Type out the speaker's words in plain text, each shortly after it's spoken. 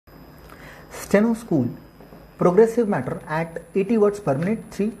Steno School, progressive matter at 80 words per minute,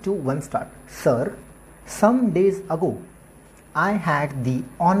 3, 2, 1 start. Sir, some days ago, I had the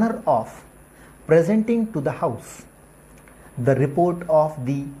honor of presenting to the House the report of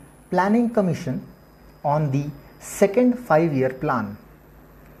the Planning Commission on the second 5-year plan.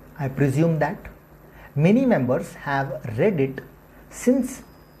 I presume that many members have read it since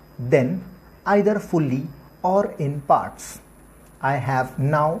then, either fully or in parts. I have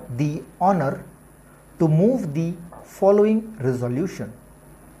now the honor to move the following resolution.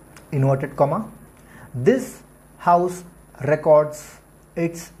 Inverted comma. This House records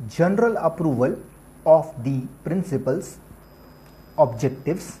its general approval of the principles,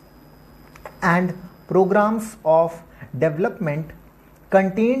 objectives, and programs of development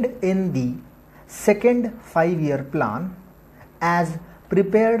contained in the second 5-year plan as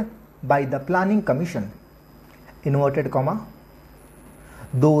prepared by the Planning Commission. Inverted comma.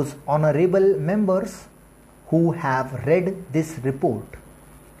 Those honorable members who have read this report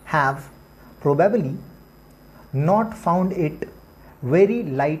have probably not found it very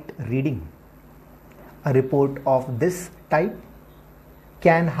light reading. A report of this type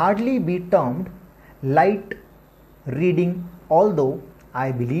can hardly be termed light reading, although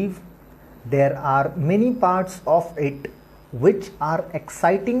I believe there are many parts of it which are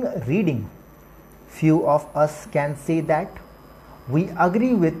exciting reading. Few of us can say that we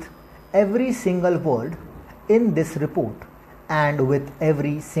agree with every single word in this report and with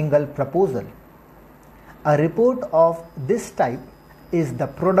every single proposal. A report of this type is the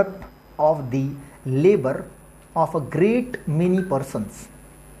product of the labor of a great many persons,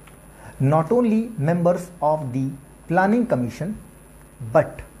 not only members of the Planning Commission,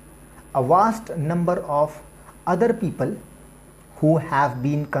 but a vast number of other people who have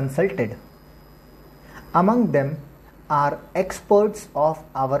been consulted. Among them are experts of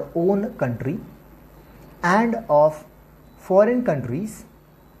our own country and of foreign countries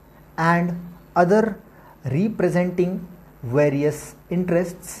and other representing various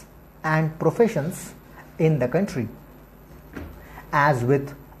interests and professions in the country. As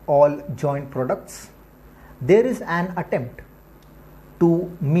with all joint products, there is an attempt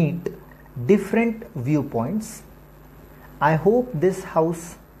to meet different viewpoints. I hope this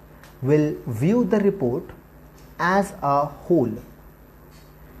House will view the report as a whole,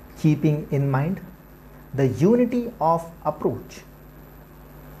 keeping in mind the unity of approach,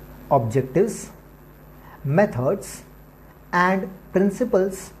 objectives, methods, and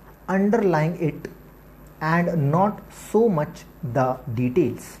principles underlying it, and not so much the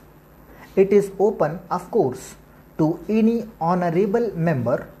details. It is open, of course, to any honorable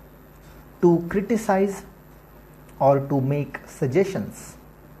member to criticize or to make suggestions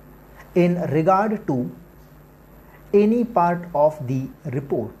in regard to any part of the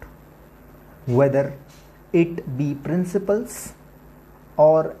report, whether it be principles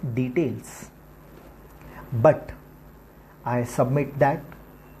or details. But I submit that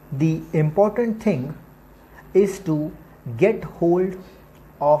the important thing is to get hold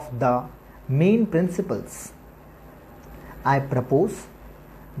of the main principles. I propose,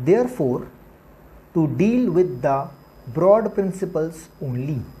 therefore, to deal with the broad principles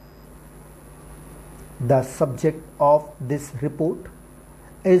only. The subject of this report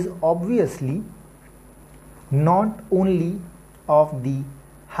is obviously not only of the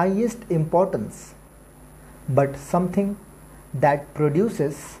highest importance, but something that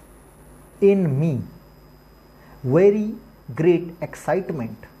produces in me very great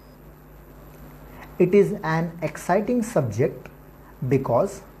excitement. It is an exciting subject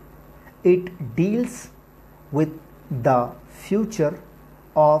because it deals with the future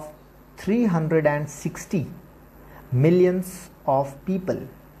of 360 millions of people.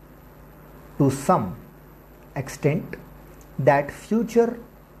 To some extent, that future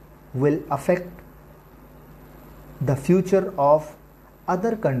will affect the future of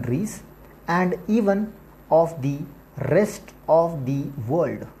other countries and even of the rest of the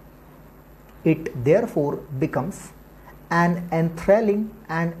world. It therefore becomes an enthralling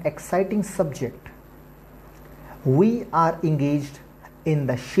and exciting subject. We are engaged in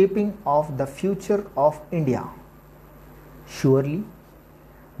the shaping of the future of India. Surely,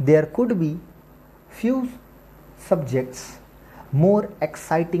 there could be few subjects more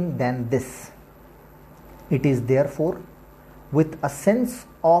exciting than this. It is therefore with a sense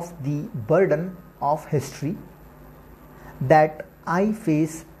of the burden of history that I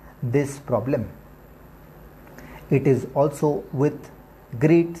face this problem. It is also with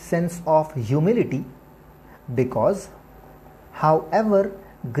great sense of humility, because however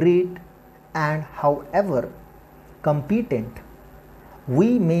great and however competent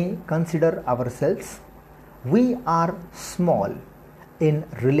we may consider ourselves, we are small in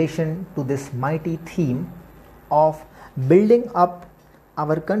relation to this mighty theme of building up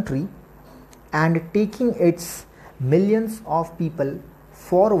our country and taking its millions of people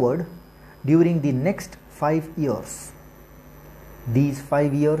forward during the next 5 years. These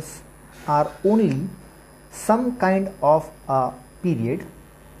 5 years are only some kind of a period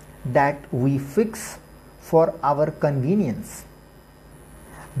that we fix for our convenience,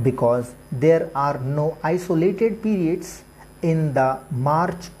 because there are no isolated periods in the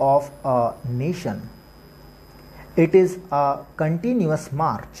march of a nation. It is a continuous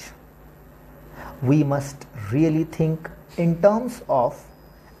march. We must really think in terms of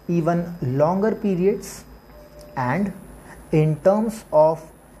even longer periods and in terms of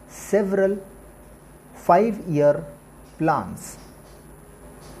several 5-year plans.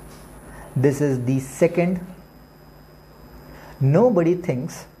 This is the second. Nobody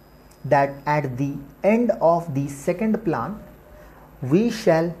thinks that at the end of the second plan we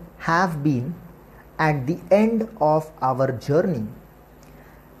shall have been at the end of our journey.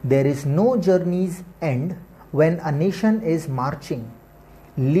 There is no journey's end when a nation is marching,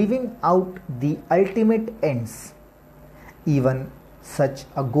 leaving out the ultimate ends. Even such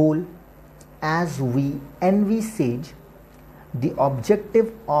a goal as we envisage, the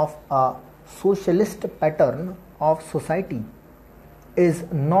objective of a socialist pattern of society, is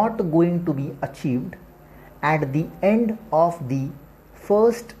not going to be achieved at the end of the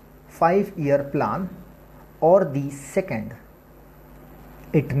first 5-year plan or the second.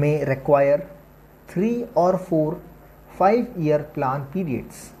 It may require 3 or 4 5-year plan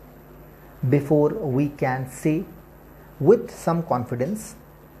periods before we can say with some confidence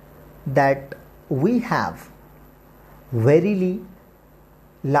that we have verily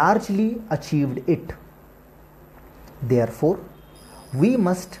largely achieved it. Therefore, we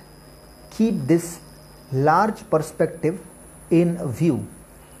must keep this large perspective in view.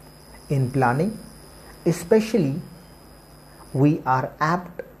 In planning, especially, we are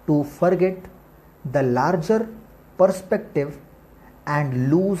apt to forget the larger perspective and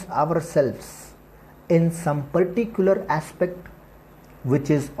lose ourselves in some particular aspect which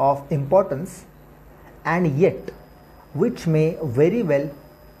is of importance and yet which may very well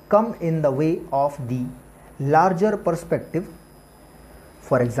come in the way of the larger perspective.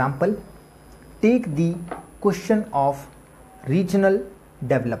 For example, take the question of regional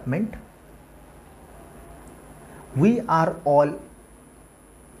development. We are all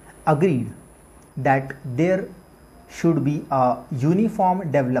agreed that there should be a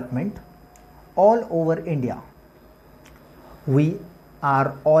uniform development all over India. We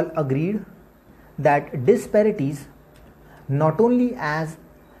are all agreed that disparities, not only as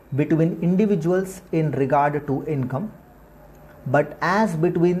between individuals in regard to income, but as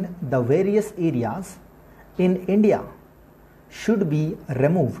between the various areas in India, should be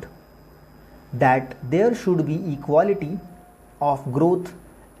removed, that there should be equality of growth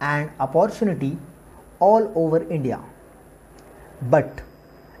and opportunity all over India. But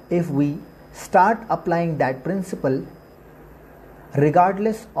if we start applying that principle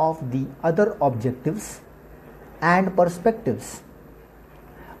regardless of the other objectives and perspectives,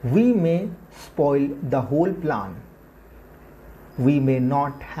 we may spoil the whole plan. We may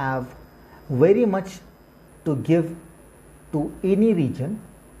not have very much to give to any region.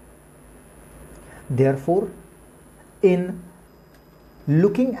 Therefore, in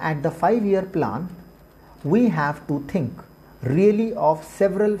looking at the 5-year plan, we have to think really of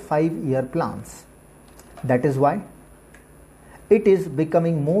several 5-year plans. That is why it is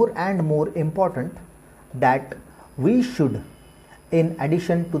becoming more and more important that we should, in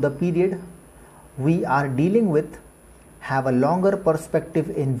addition to the period we are dealing with, have a longer perspective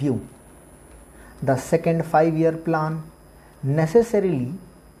in view. The second 5-year plan necessarily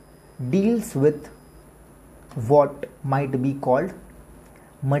deals with what might be called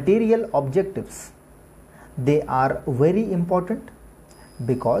material objectives. They are very important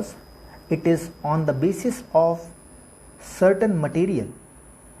because it is on the basis of certain material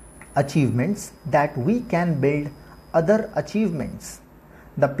achievements that we can build other achievements.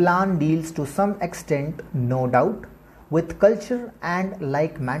 The plan deals to some extent, no doubt, with culture and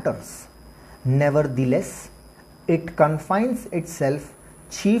like matters. Nevertheless, it confines itself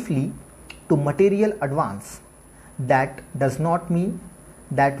chiefly to material advance. That does not mean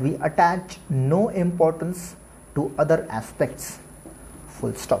that we attach no importance to other aspects.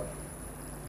 Full stop.